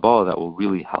and a Kabbalah that will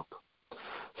really help.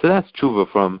 So that's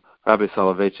tshuva from Rabbi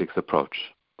Soloveitchik's approach.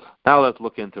 Now let's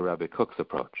look into Rabbi Kook's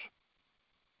approach.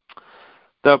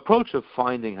 The approach of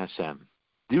finding Hashem,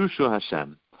 Dirshu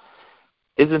Hashem,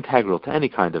 is integral to any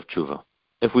kind of tshuva.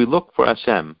 If we look for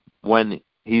Hashem when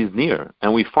He's near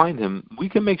and we find Him, we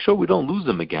can make sure we don't lose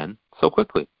Him again so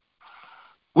quickly.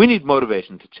 We need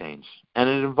motivation to change, and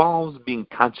it involves being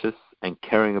conscious and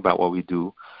caring about what we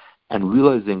do and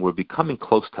realizing we're becoming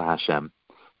close to Hashem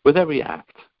with every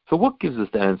act. So what gives us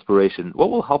that inspiration? What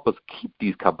will help us keep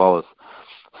these Kabbalahs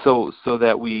so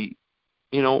that we,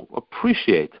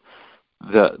 appreciate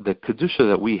the Kedusha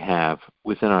that we have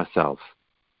within ourselves,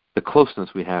 the closeness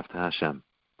we have to Hashem?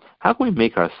 How can we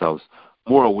make ourselves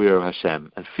more aware of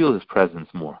Hashem and feel His presence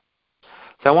more?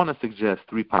 So I want to suggest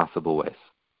 3 possible ways.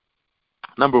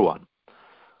 Number 1,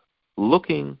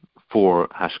 looking for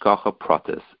Hashgacha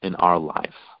Pratis in our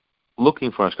lives.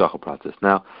 Looking for Hashgacha Pratis.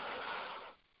 Now,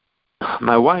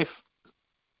 my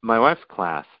wife's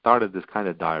class started this kind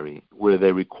of diary where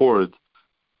they record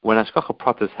when Hashgacha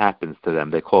Pratis happens to them.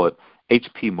 They call it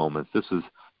HP moments. This was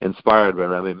inspired by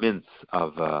Rabbi Mintz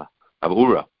of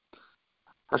Ura.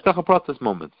 Hashgacha Pratis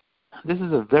moments. This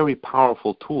is a very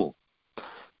powerful tool.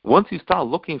 Once you start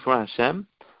looking for Hashem,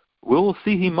 we will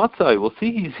see He matzai. We'll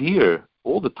see He's here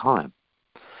all the time.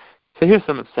 So here's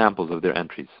some examples of their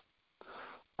entries.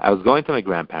 I was going to my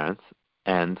grandparents,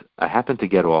 and I happened to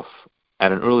get off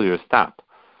at an earlier stop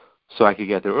so I could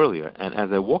get there earlier. And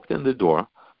as I walked in the door,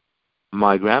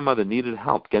 my grandmother needed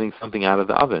help getting something out of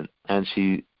the oven, and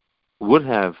she would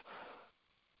have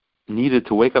needed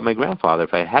to wake up my grandfather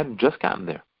if I hadn't just gotten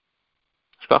there.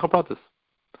 Hashgacha Pratis.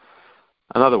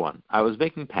 Another one. I was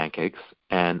making pancakes,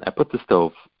 and I put the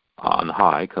stove on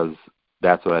high because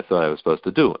that's what I thought I was supposed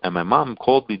to do. And my mom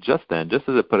called me just then, just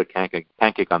as I put a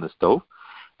pancake on the stove,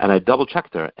 and I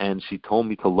double-checked her, and she told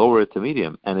me to lower it to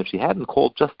medium. And if she hadn't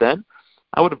called just then,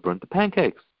 I would have burnt the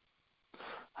pancakes.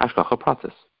 Hashgacha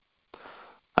Pratis.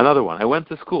 Another one. I went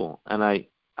to school, and I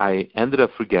ended up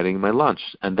forgetting my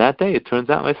lunch. And that day, it turns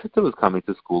out my sister was coming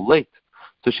to school late.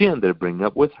 So she ended up bringing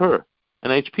up with her an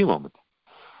HP moment.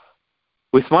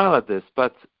 We smile at this,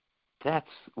 but that's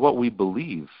what we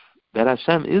believe, that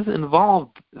Hashem is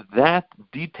involved, that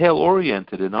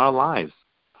detail-oriented in our lives.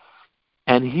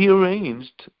 And He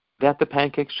arranged that the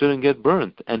pancakes shouldn't get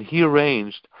burnt, and He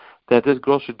arranged that this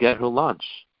girl should get her lunch.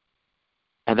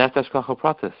 And that's Hashgacha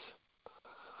Pratis.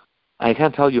 I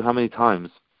can't tell you how many times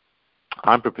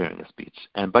I'm preparing a speech,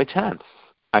 and by chance,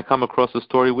 I come across a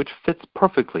story which fits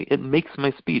perfectly. It makes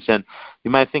my speech, and you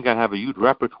might think I have a huge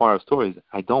repertoire of stories.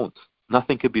 I don't.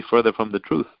 Nothing could be further from the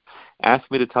truth. Ask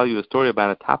me to tell you a story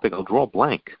about a topic, I'll draw a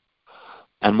blank.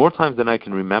 And more times than I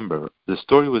can remember, the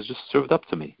story was just served up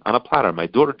to me on a platter. My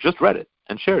daughter just read it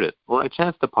and shared it, or I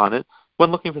chanced upon it when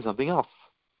looking for something else.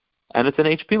 And it's an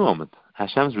HP moment.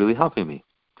 Hashem's really helping me.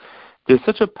 There's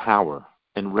such a power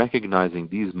in recognizing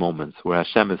these moments where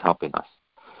Hashem is helping us.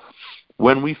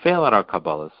 When we fail at our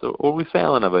Kabbalahs, or we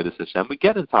fail in Avodas Hashem, we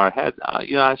get into our head,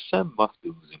 Hashem must be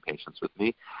losing patience with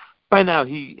me. By now,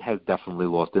 He has definitely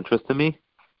lost interest in me.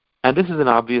 And this is an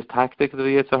obvious tactic of the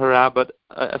Yetzer Hara, but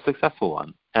a successful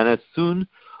one. And as soon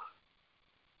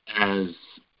as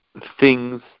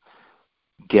things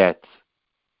get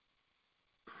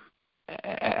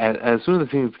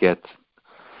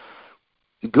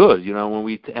good, when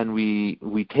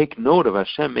we take note of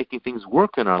Hashem making things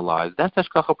work in our lives, that's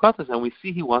Hashgacha Pratis, and we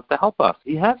see He wants to help us.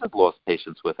 He hasn't lost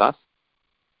patience with us.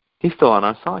 He's still on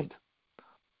our side.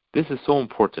 This is so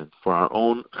important for our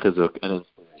own chizuk and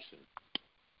inspiration.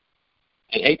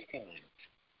 And 18.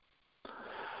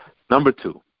 Number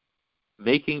 2,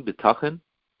 making bitachon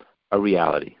a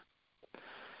reality.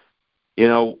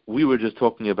 We were just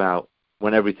talking about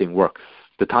when everything works,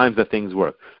 the times that things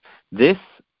work. This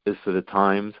is for the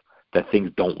times that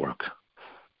things don't work.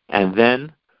 And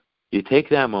then you take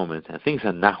that moment and things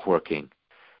are not working,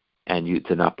 and it's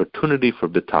an opportunity for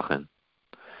bitachon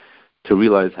to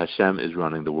realize Hashem is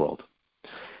running the world.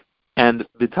 And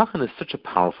bitachon is such a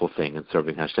powerful thing in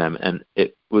serving Hashem, and I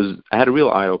had a real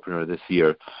eye-opener this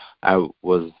year. I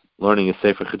was learning a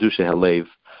Sefer Chiddushei Halev,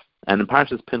 and in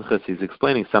Parshas Pinchas he's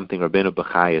explaining something Rabbeinu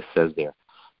Bachayas says there.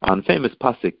 On famous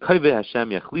pasuk, Kaveh Hashem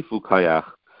yachlifu kayach,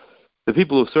 the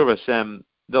people who serve Hashem,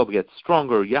 they'll get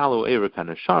stronger, yalu erik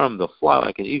hanasharim, they'll fly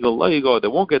like an eagle, lo yigo, they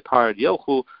won't get tired,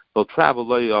 yelchu, they'll travel,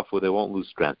 lo yafu, they won't lose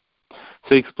strength.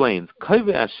 So he explains,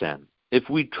 Kaveh Hashem, if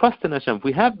we trust in Hashem, if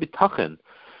we have bitachon,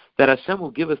 that Hashem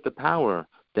will give us the power,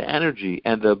 the energy,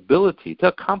 and the ability to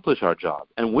accomplish our job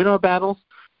and win our battles,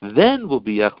 then we'll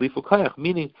be yachlifu kayach,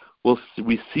 meaning we'll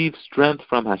receive strength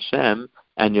from Hashem,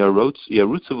 and yarutzu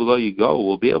v'lo yigo,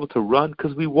 we'll be able to run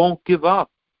because we won't give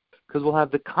up, because we'll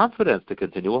have the confidence to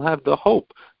continue, we'll have the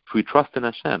hope if we trust in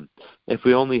Hashem, if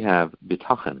we only have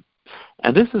bitachon.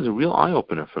 And this is a real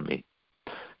eye-opener for me.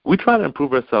 We try to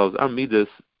improve ourselves, our midas,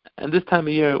 and this time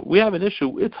of year, we have an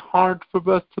issue. It's hard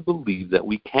for us to believe that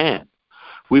we can.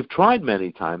 We've tried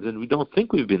many times, and we don't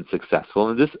think we've been successful,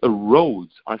 and this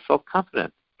erodes our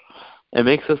self-confidence. It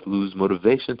makes us lose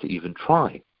motivation to even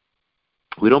try.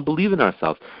 We don't believe in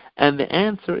ourselves. And the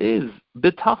answer is,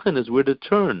 bitachon is where to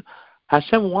turn.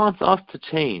 Hashem wants us to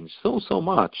change so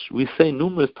much. We say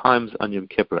numerous times on Yom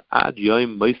Kippur, Ad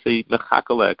Yom Moisei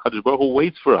Mechakale, Kadosh Baruch Hu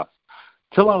waits for us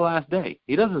till our last day.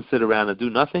 He doesn't sit around and do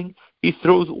nothing. He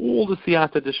throws all the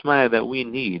siyata d'shmaya that we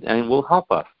need and will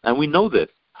help us. And we know this.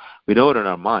 We know it in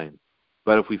our minds.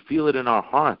 But if we feel it in our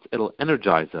hearts, it'll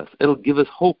energize us. It'll give us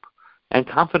hope and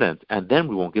confidence, and then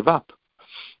we won't give up.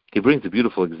 He brings a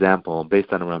beautiful example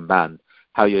based on a Ramban,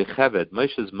 how Yocheved,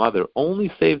 Moshe's mother,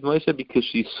 only saved Moshe because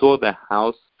she saw the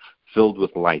house filled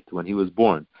with light when he was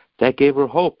born. That gave her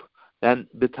hope. And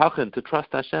bitachon, to trust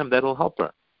Hashem, that'll help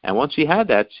her. And once she had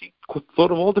that, she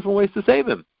thought of all different ways to save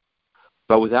him.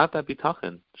 But without that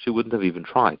bitachon, she wouldn't have even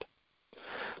tried.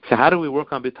 So how do we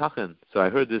work on bitachon? So I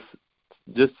heard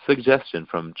this suggestion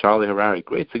from Charlie Harari,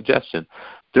 great suggestion.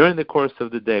 During the course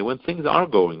of the day, when things are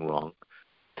going wrong,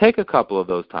 take a couple of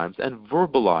those times and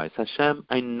verbalize, Hashem,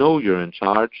 I know you're in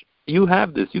charge. You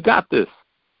have this. You got this.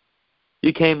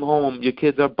 You came home. Your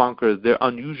kids are bonkers. They're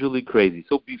unusually crazy.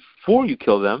 So before you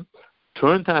kill them,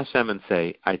 turn to Hashem and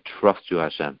say, I trust you,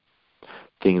 Hashem.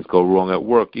 Things go wrong at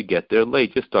work. You get there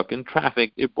late. You're stuck in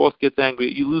traffic. Your boss gets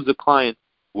angry. You lose a client.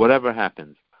 Whatever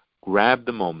happens, grab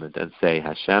the moment and say,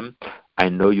 Hashem, I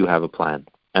know you have a plan.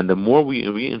 And the more we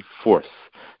reinforce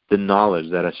the knowledge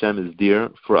that Hashem is dear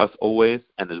for us always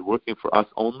and is working for us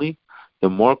only, the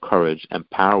more courage and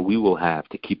power we will have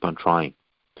to keep on trying.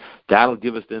 That'll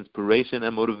give us the inspiration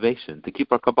and motivation to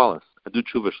keep our Kabbalahs and do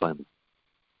tshuva shleima.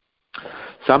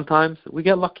 Sometimes we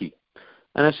get lucky,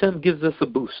 and Hashem gives us a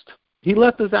boost. He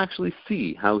lets us actually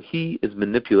see how He is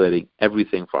manipulating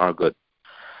everything for our good.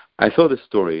 I saw this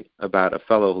story about a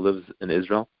fellow who lives in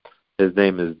Israel. His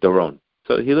name is Doron.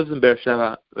 So he lives in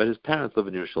Beersheba, but his parents live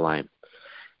in Yerushalayim.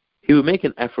 He would make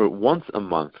an effort once a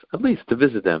month, at least, to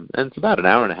visit them. And it's about an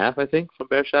hour and a half, I think, from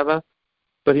Beersheba.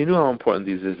 But he knew how important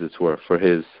these visits were for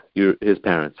his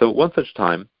parents. So one such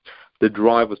time, the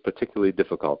drive was particularly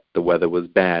difficult. The weather was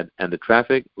bad, and the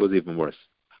traffic was even worse.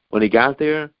 When he got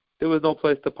there was no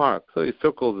place to park. So he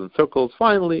circles and circles.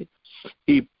 Finally,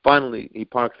 he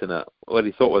parks in what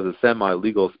he thought was a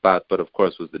semi-legal spot, but of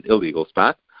course was an illegal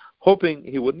spot, hoping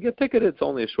he wouldn't get ticketed. It's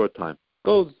only a short time.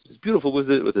 Goes his beautiful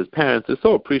visit with his parents. They're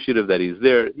so appreciative that he's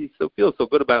there. He feels so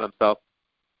good about himself.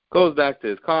 Goes back to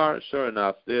his car. Sure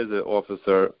enough, there's an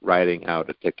officer writing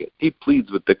out a ticket. He pleads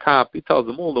with the cop. He tells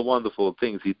him all the wonderful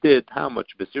things he did, how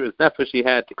much mysterious nefesh he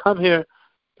had to come here.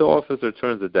 The officer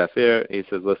turns a deaf ear. He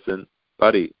says, listen,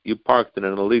 buddy, you parked in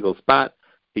an illegal spot.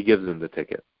 He gives him the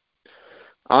ticket.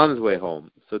 On his way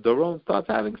home, so Doron starts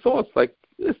having thoughts like,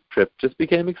 this trip just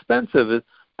became expensive.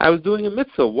 I was doing a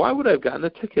mitzvah. Why would I have gotten a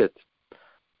ticket?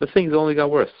 But things only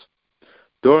got worse.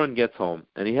 Doron gets home,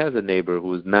 and he has a neighbor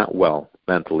who is not well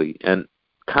mentally and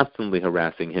constantly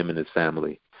harassing him and his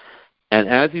family. And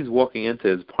as he's walking into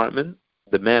his apartment,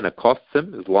 the man accosts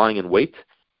him, is lying in wait,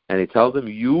 and he tells him,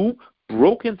 you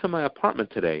broke into my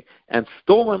apartment today and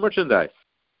stole my merchandise.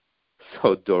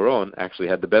 So Doron actually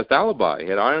had the best alibi. He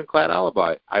had an ironclad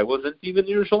alibi. I wasn't even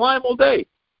in Yerushalayim all day.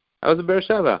 I was in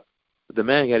Beersheba. But the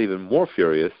man got even more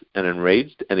furious and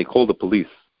enraged, and he called the police.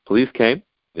 Police came.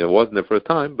 It wasn't the first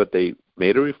time, but they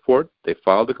made a report. They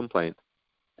filed a complaint,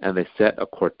 and they set a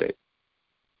court date.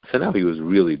 So now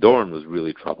Doron was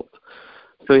really troubled.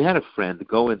 So he had a friend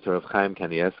go into Rav Chaim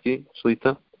Kanievsky,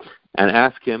 Shlita, and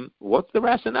ask him, what's the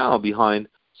rationale behind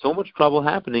so much trouble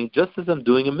happening just as I'm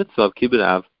doing a mitzvah of Kibbud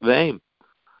Av V'Eim?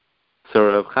 So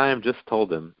Rav Chaim just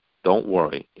told him, don't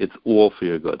worry, it's all for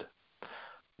your good.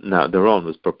 Now, Doron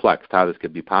was perplexed how this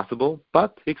could be possible,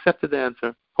 but he accepted the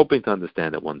answer, hoping to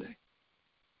understand it one day.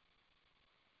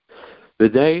 The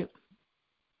day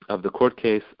of the court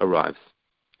case arrives,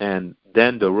 and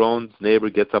then Doron's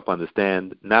neighbor gets up on the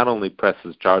stand, not only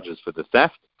presses charges for the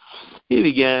theft, he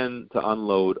began to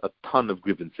unload a ton of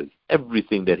grievances,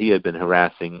 everything that he had been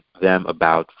harassing them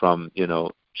about from,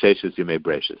 Sheshes Yemei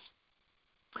Breishis.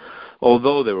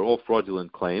 Although they were all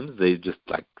fraudulent claims, they just,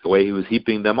 like the way he was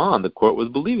heaping them on, the court was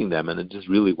believing them, and it just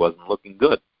really wasn't looking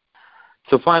good.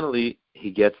 So finally,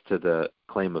 he gets to the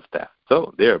claim of theft.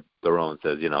 So there, Doron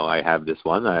says, I have this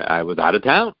one. I was out of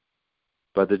town.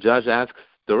 But the judge asks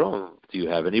Doron, do you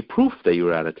have any proof that you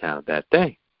were out of town that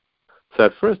day? So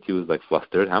at first he was like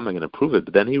flustered. How am I going to prove it?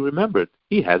 But then he remembered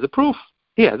he has a proof.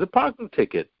 He has a parking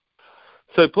ticket.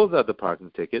 So he pulls out the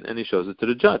parking ticket and he shows it to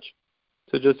the judge.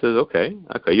 So the judge says, okay,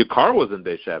 your car was in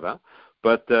Beersheba,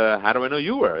 but how do I know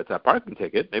you were? It's a parking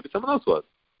ticket. Maybe someone else was.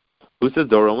 Who says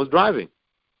Doron was driving?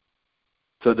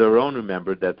 So Doron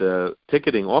remembered that the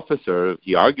ticketing officer,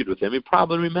 he argued with him, he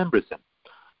probably remembers him.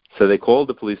 So they called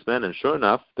the policeman, and sure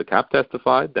enough, the cop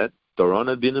testified that Doron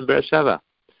had been in Beersheba.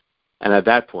 And at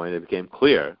that point, it became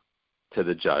clear to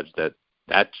the judge that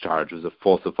that charge was a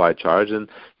falsified charge, and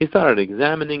he started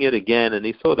examining it again, and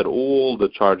he saw that all the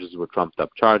charges were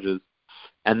trumped-up charges.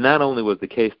 And not only was the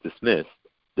case dismissed,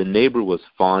 the neighbor was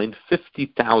fined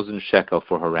 50,000 shekel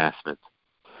for harassment.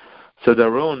 So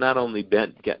Doron not only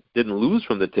didn't lose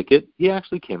from the ticket, he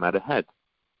actually came out ahead.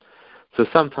 So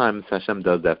sometimes Hashem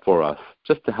does that for us,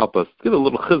 just to help us give a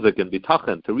little chizuk and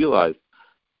bitachon to realize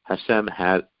Hashem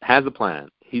has a plan.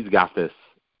 He's got this,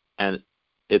 and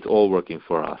it's all working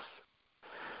for us.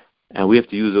 And we have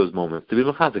to use those moments to be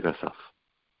mechazik ourselves.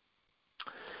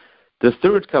 The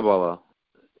third Kabbalah,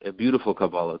 a beautiful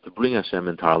Kabbalah, to bring Hashem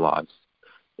into our lives,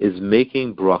 is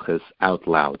making brachas out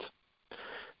loud.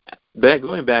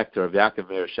 Going back to Rav Yaakov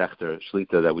Meir Shechter,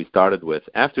 Shlita, that we started with,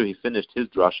 after he finished his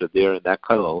drasha there in that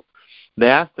kollel, they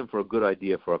asked him for a good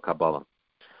idea for a Kabbalah.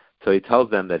 So he tells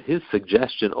them that his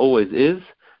suggestion always is,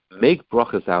 make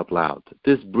brachas out loud.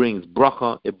 This brings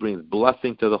bracha, it brings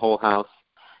blessing to the whole house,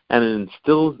 and it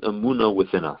instills emunah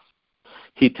within us.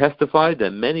 He testified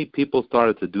that many people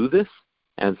started to do this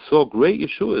and saw great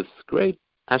Yeshuas, great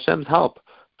Hashem's help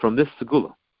from this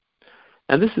segula.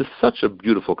 And this is such a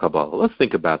beautiful Kabbalah. Let's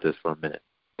think about this for a minute.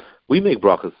 We make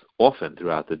brachas often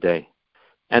throughout the day,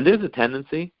 and there's a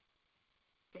tendency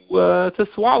to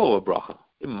swallow a bracha.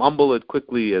 We mumble it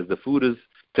quickly as the food is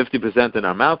 50% in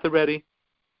our mouth already.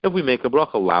 If we make a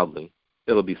bracha loudly,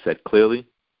 it'll be said clearly,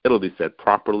 it'll be said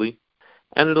properly,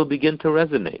 and it'll begin to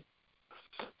resonate.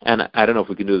 And I don't know if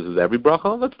we can do this with every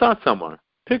bracha. Let's start somewhere.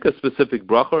 Pick a specific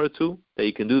bracha or two that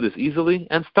you can do this easily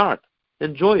and start.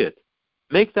 Enjoy it.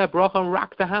 Make that bracha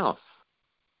rock the house.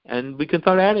 And we can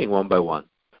start adding one by one.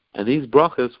 And these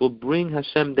brachas will bring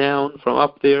Hashem down from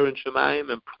up there in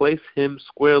Shemayim and place Him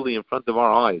squarely in front of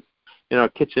our eyes, in our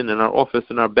kitchen, in our office,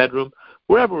 in our bedroom,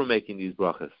 wherever we're making these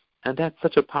brachas. And that's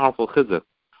such a powerful chizuk.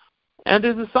 And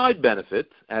there's a side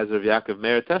benefit, as Rav Yaakov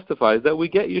Meir testifies, that we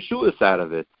get Yeshuas out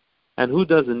of it. And who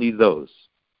doesn't need those?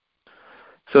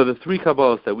 So the three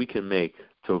Kabbalahs that we can make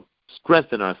to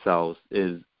strengthen ourselves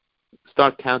is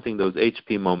start counting those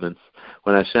HP moments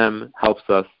when Hashem helps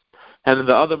us. And in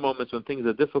the other moments when things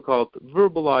are difficult,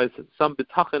 verbalize some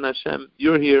bitachon, Hashem,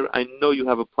 you're here, I know you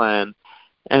have a plan,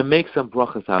 and make some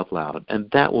brachas out loud. And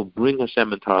that will bring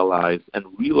Hashem into our lives and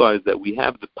realize that we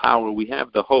have the power, we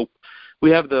have the hope, we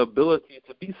have the ability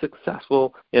to be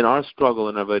successful in our struggle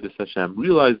in Avodas Hashem.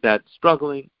 Realize that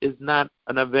struggling is not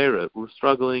an Avera.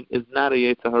 Struggling is not a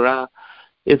Yetzer Hara.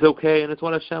 It's okay, and it's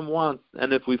what Hashem wants.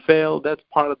 And if we fail, that's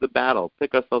part of the battle.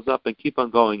 Pick ourselves up and keep on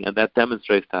going, and that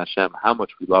demonstrates to Hashem how much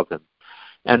we love Him.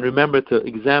 And remember to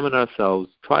examine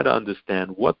ourselves, try to understand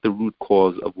what the root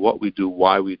cause of what we do,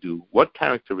 why we do, what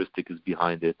characteristic is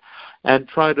behind it, and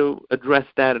try to address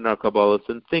that in our Kabbalahs,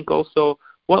 and think also,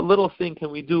 what little thing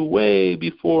can we do way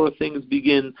before things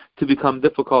begin to become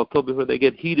difficult, before they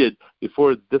get heated,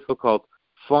 before it's difficult?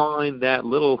 Find that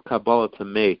little Kabbalah to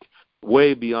make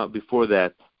way before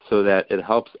that, so that it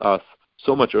helps us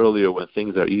so much earlier when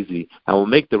things are easy, and we'll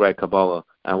make the right Kabbalah,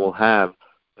 and we'll have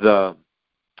the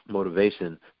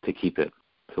motivation to keep it.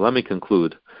 So let me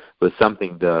conclude with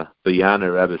something the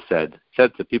Yana Rebbe said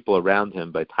to people around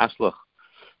him by Tashlach,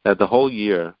 that the whole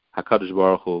year, HaKadosh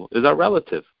Baruch Hu is our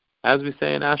relative. As we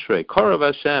say in Ashrei, Karav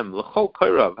Hashem, L'chol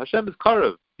Karav. Hashem is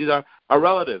Karav. He's our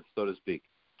relative, so to speak.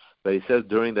 But he says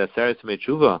during the Aseret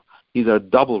Tshuva, he's our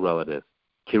double relative.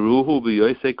 Kiruhu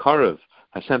b'yoisei Karav.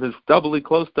 Hashem is doubly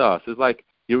close to us. It's like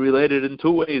you're related in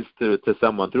two ways to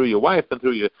someone, through your wife and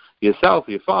through yourself,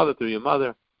 your father, through your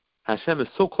mother. Hashem is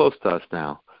so close to us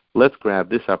now. Let's grab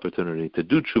this opportunity to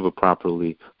do tshuva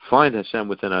properly, find Hashem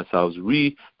within ourselves,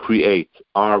 recreate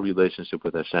our relationship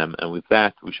with Hashem, and with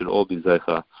that, we should all be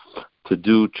zeicha to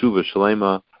do tshuva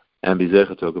shalema and be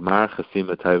zeicha to a gemar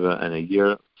chasima taiva and a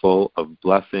year full of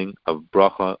blessing, of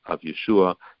bracha, of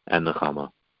Yeshua and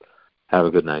nechama. Have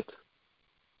a good night.